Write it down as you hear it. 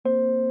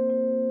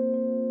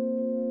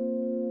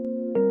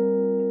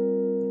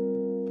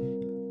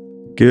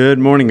Good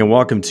morning and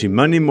welcome to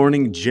Monday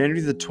morning,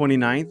 January the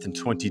 29th in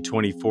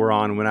 2024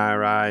 on When I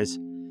Rise.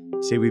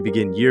 Today we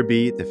begin Year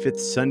B, the fifth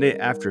Sunday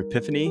after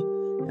Epiphany.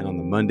 And on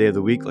the Monday of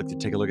the week, I'd like to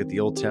take a look at the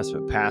Old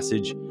Testament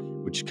passage,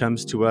 which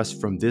comes to us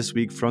from this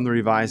week from the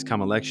Revised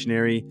Common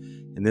Lectionary,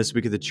 and this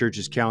week of the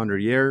church's calendar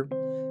year.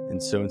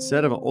 And so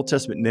instead of an Old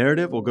Testament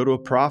narrative, we'll go to a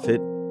prophet,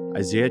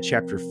 Isaiah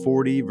chapter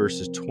 40,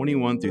 verses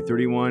 21 through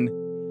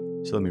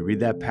 31. So let me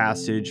read that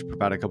passage,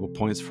 provide a couple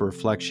points for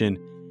reflection,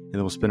 and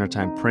then we'll spend our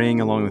time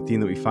praying along the theme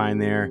that we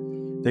find there.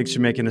 Thanks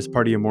for making this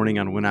part of your morning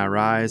on When I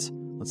Rise.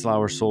 Let's allow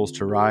our souls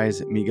to rise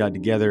and meet God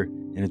together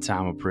in a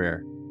time of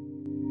prayer.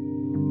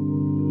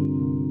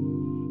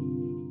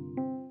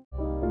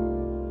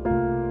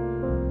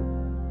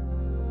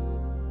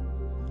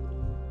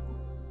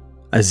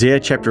 Isaiah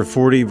chapter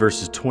 40,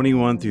 verses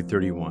 21 through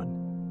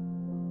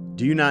 31.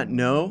 Do you not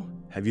know?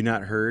 Have you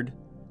not heard?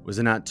 Was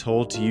it not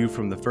told to you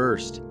from the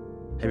first?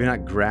 Have you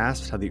not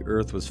grasped how the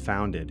earth was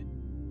founded?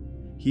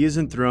 He is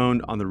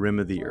enthroned on the rim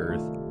of the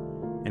earth,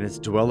 and its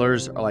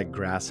dwellers are like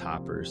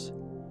grasshoppers.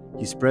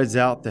 He spreads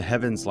out the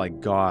heavens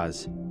like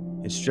gauze,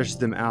 and stretches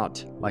them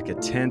out like a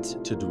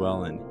tent to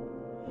dwell in.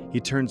 He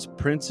turns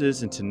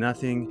princes into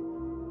nothing,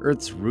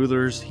 earth's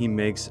rulers he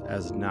makes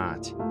as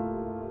naught.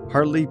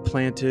 Hardly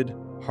planted,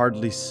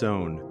 hardly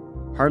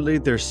sown, hardly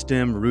their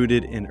stem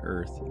rooted in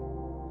earth.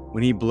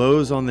 When he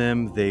blows on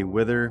them, they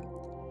wither,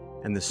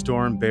 and the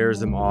storm bears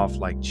them off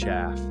like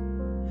chaff.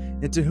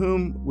 And to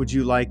whom would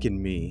you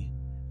liken me,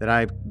 that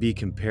I be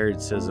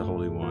compared, says the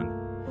Holy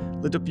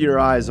One? Lift up your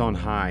eyes on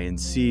high and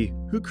see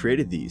who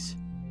created these.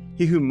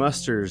 He who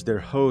musters their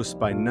hosts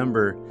by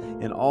number,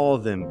 and all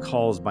of them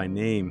calls by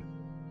name.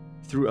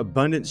 Through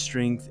abundant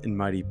strength and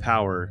mighty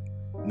power,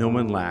 no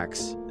one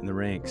lacks in the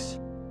ranks.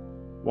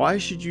 Why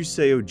should you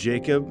say, O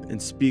Jacob, and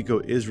speak,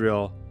 O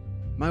Israel,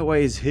 my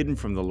way is hidden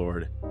from the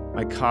Lord,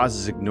 my cause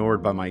is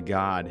ignored by my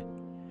God?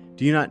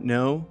 Do you not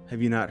know?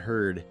 Have you not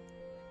heard?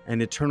 An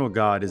eternal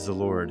God is the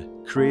Lord,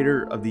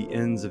 creator of the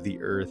ends of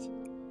the earth.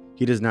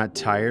 He does not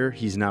tire,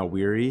 he's not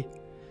weary.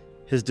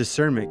 His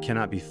discernment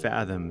cannot be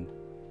fathomed.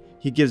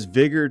 He gives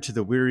vigor to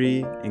the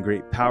weary and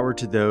great power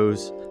to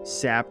those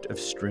sapped of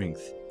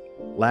strength.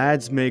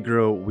 Lads may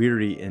grow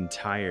weary and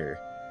tire,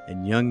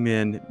 and young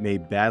men may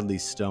badly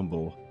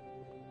stumble.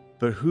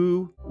 But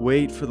who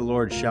wait for the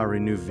Lord shall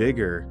renew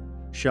vigor,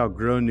 shall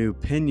grow new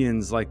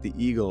pinions like the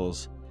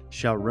eagles,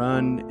 shall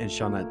run and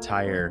shall not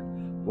tire,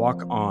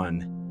 walk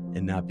on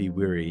and not be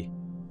weary.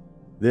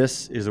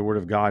 This is the word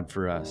of God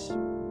for us. All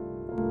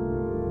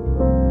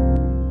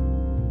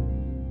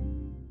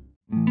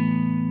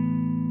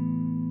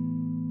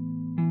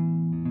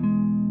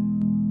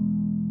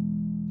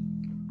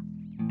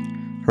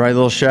right,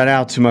 little shout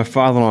out to my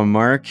father-in-law,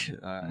 Mark.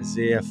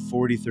 Isaiah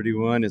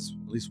 40:31 is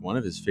at least one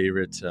of his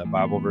favorite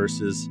Bible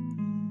verses.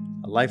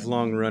 A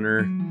lifelong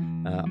runner,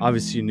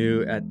 obviously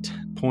knew at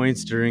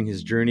points during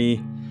his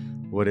journey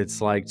what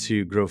it's like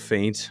to grow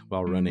faint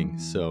while running.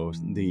 So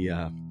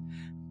the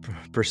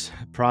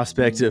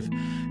prospect of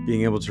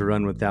being able to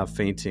run without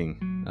fainting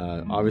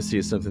obviously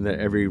is something that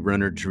every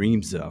runner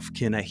dreams of.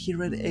 Can I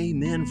hear an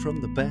amen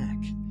from the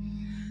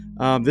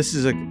back? This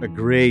is a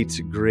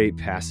great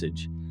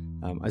passage.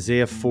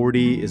 Isaiah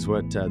 40 is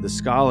what the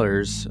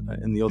scholars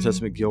in the Old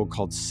Testament Guild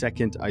called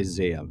Second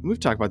Isaiah. We've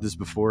talked about this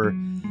before.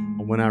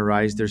 When I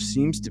Rise, there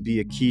seems to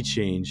be a key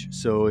change.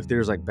 So if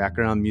there's like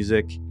background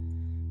music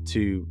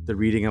to the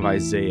reading of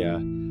Isaiah,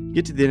 you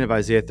get to the end of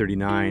Isaiah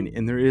 39,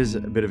 and there is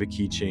a bit of a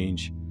key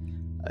change,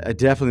 a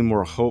definitely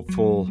more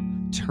hopeful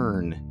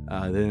turn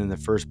than in the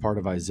first part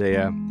of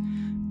Isaiah.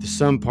 To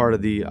some part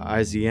of the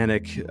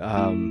Isaianic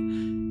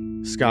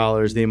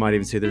scholars, they might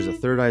even say there's a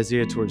third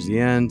Isaiah towards the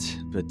end,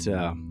 but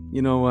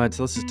you know what?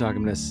 Let's just talk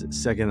about a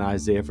second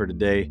Isaiah for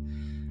today.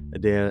 A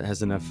day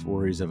has enough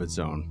worries of its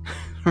own,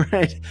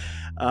 right?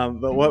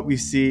 But what we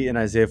see in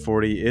Isaiah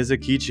 40 is a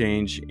key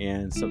change,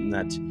 and something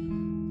that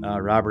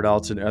Robert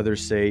Alton and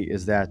others say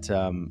is that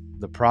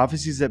the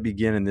prophecies that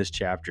begin in this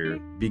chapter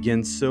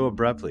begin so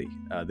abruptly.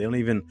 They don't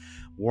even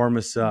warm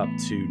us up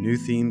to new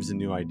themes and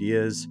new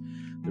ideas.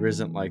 There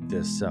isn't like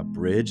this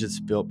bridge that's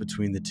built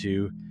between the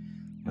two,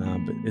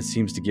 but it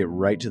seems to get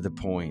right to the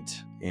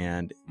point.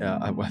 And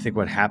I think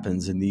what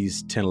happens in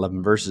these 10,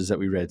 11 verses that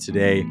we read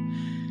today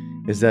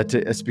is that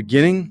it's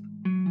beginning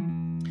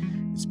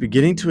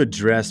to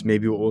address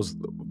maybe what was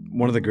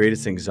one of the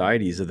greatest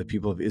anxieties of the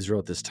people of Israel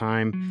at this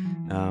time.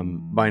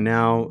 By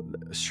now,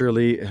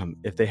 surely,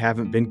 if they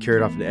haven't been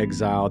carried off into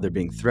exile, they're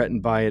being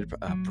threatened by it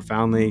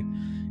profoundly.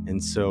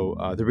 And so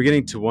they're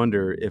beginning to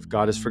wonder if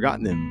God has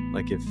forgotten them,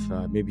 like if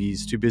maybe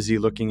he's too busy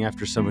looking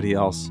after somebody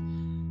else.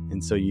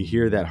 And so you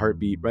hear that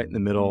heartbeat right in the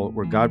middle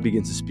where God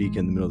begins to speak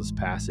in the middle of this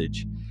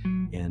passage.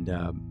 And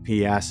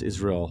he asks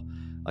Israel,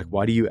 like,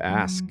 why do you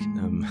ask?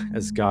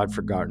 Has God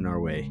forgotten our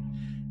way?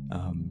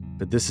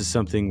 But this is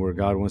something where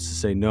God wants to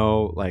say,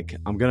 no, like,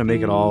 I'm going to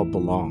make it all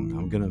belong.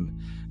 I'm going to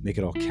make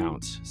it all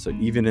count. So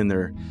even in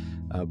their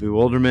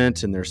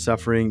bewilderment and their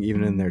suffering,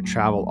 even in their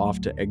travel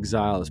off to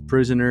exile as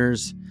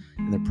prisoners,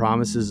 and the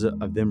promises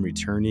of them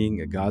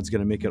returning. God's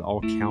going to make it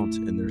all count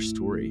in their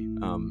story.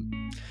 I don't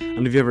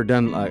know if you've ever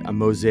done a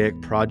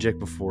mosaic project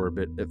before,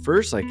 but at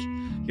first,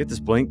 you get this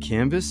blank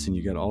canvas and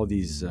you got all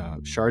these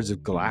shards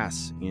of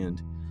glass,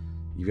 and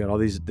you've got all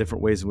these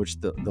different ways in which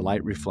the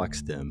light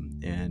reflects them.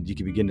 And you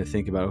can begin to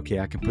think about, okay,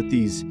 I can put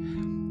these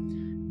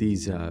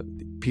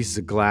pieces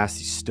of glass,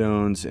 these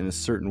stones, in a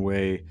certain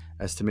way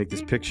as to make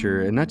this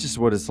picture, and not just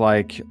what it's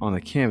like on the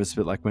canvas,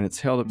 but like when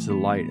it's held up to the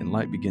light and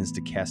light begins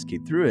to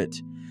cascade through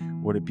it,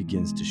 what it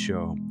begins to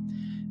show.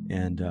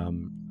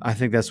 And I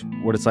think that's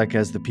what it's like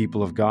as the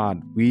people of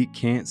God. We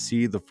can't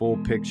see the full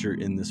picture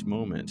in this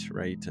moment,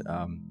 right?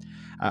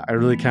 I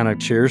really kind of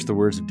cherish the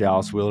words of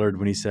Dallas Willard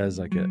when he says,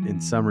 in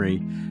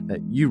summary,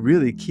 that you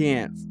really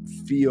can't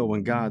feel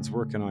when God's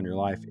working on your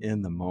life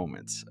in the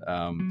moment.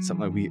 Something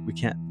like we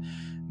can't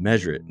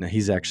measure it. Now,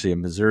 he's actually a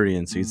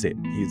Missourian, so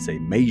he'd say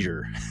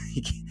measure.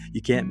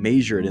 You can't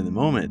measure it in the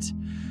moment,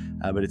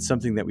 but it's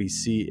something that we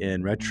see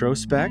in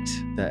retrospect,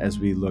 that as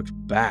we look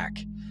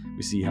back,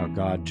 we see how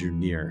God drew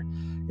near.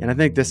 And I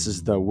think this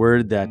is the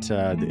word that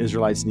the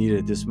Israelites needed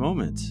at this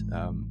moment.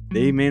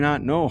 They may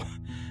not know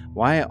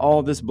why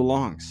all this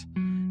belongs,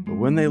 but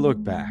when they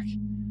look back,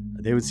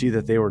 they would see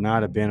that they were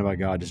not abandoned by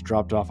God, just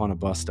dropped off on a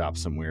bus stop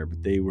somewhere,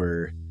 but they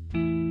were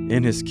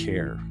in his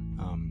care.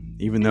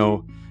 Even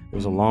though it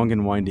was a long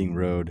and winding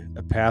road,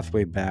 a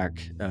pathway back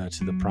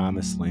to the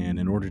promised land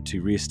in order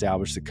to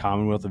reestablish the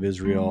Commonwealth of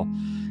Israel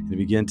and to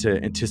begin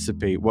to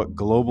anticipate what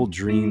global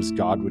dreams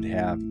God would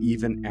have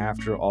even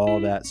after all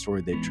that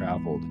story they've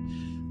traveled.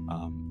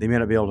 They may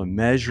not be able to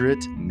measure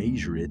it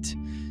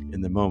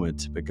in the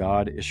moment, but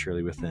God is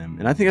surely with them.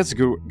 And I think that's a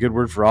good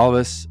word for all of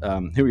us.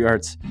 Here we are,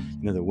 it's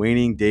the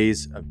waning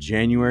days of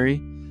January.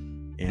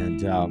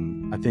 And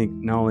I think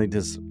not only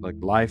does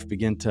life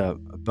begin to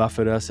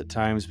buffet us at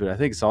times, but I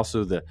think it's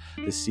also the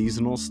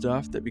seasonal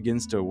stuff that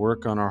begins to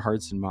work on our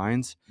hearts and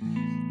minds.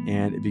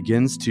 And it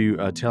begins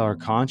to tell our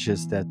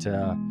conscience that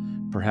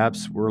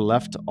perhaps we're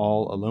left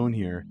all alone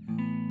here.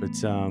 But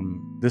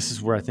this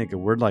is where I think a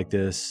word like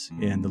this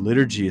and the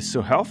liturgy is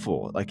so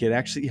helpful. It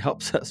actually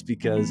helps us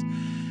because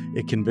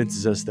it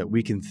convinces us that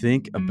we can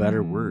think a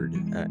better word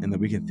and that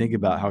we can think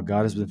about how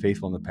God has been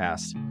faithful in the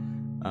past.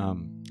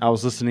 I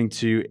was listening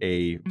to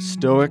a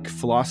Stoic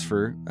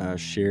philosopher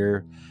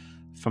share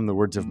from the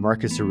words of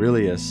Marcus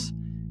Aurelius.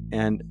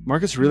 And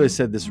Marcus Aurelius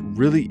said this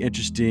really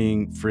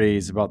interesting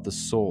phrase about the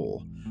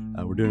soul.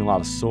 We're doing a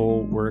lot of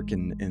soul work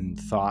and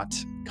thought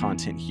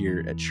content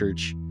here at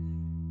church.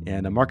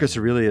 And Marcus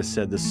Aurelius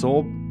said, the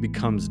soul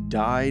becomes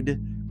dyed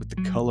with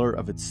the color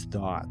of its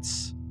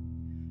thoughts.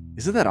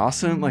 Isn't that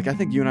awesome? I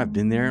think you and I have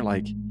been there,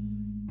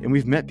 and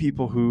we've met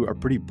people who are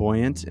pretty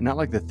buoyant, and not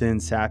like the thin,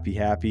 sappy,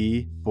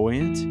 happy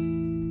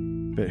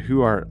buoyant, but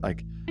who are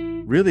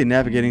really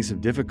navigating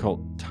some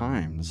difficult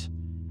times.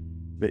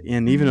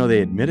 And even though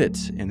they admit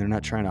it and they're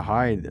not trying to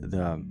hide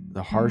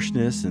the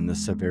harshness and the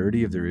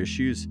severity of their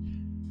issues,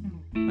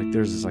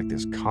 there's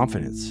this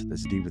confidence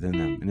that's deep within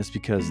them. And it's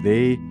because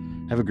they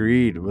have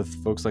agreed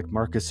with folks like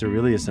Marcus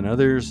Aurelius and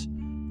others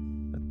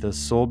that the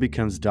soul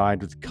becomes dyed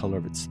with the color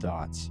of its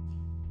thoughts.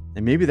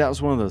 And maybe that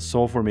was one of the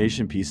soul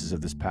formation pieces of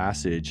this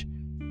passage,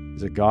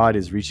 is that God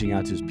is reaching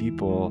out to his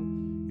people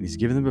and he's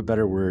giving them a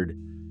better word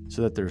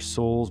so that their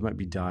souls might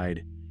be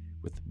dyed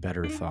with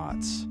better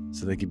thoughts,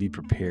 so they can be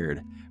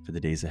prepared for the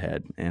days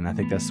ahead. And I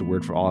think that's the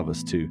word for all of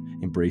us to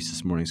embrace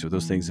this morning. So with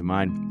those things in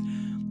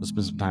mind, let's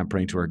spend some time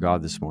praying to our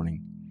God this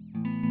morning.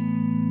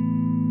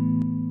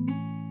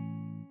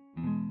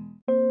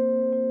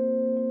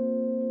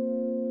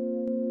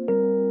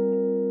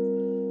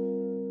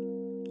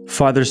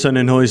 Father, Son,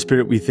 and Holy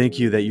Spirit, we thank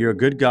you that you're a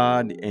good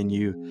God and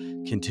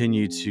you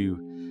continue to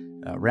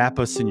wrap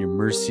us in your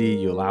mercy.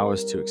 You allow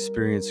us to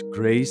experience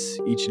grace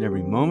each and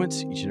every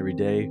moment, each and every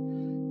day.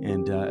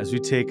 And as we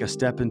take a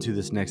step into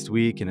this next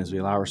week and as we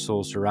allow our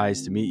souls to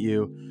rise to meet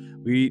you,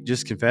 we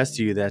just confess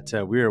to you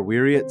that we are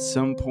weary at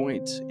some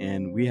point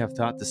and we have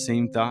thought the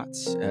same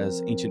thoughts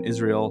as ancient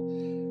Israel.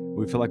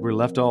 We feel like we're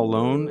left all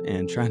alone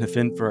and trying to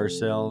fend for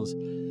ourselves.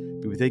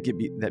 But we think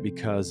that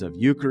because of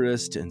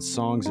Eucharist and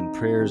songs and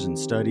prayers and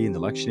study and the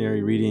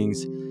lectionary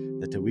readings,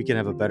 that we can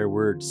have a better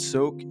word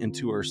soak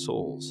into our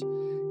souls.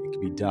 It can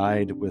be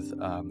dyed with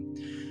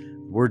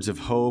words of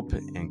hope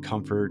and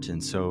comfort.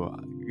 And so,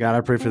 God,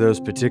 I pray for those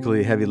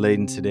particularly heavy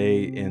laden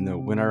today in the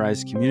Win Our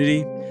Eyes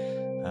community.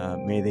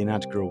 May they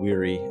not grow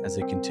weary as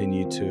they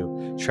continue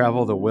to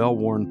travel the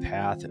well-worn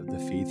path of the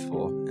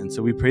faithful. And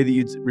so we pray that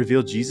you'd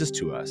reveal Jesus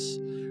to us,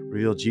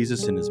 reveal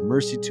Jesus in his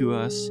mercy to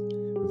us,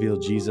 reveal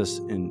Jesus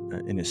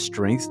in his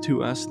strength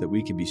to us, that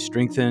we could be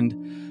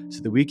strengthened,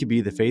 so that we could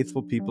be the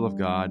faithful people of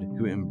God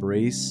who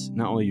embrace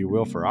not only your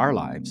will for our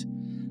lives,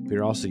 but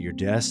also your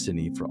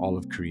destiny for all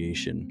of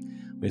creation.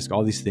 We ask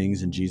all these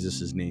things in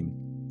Jesus' name.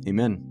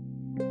 Amen.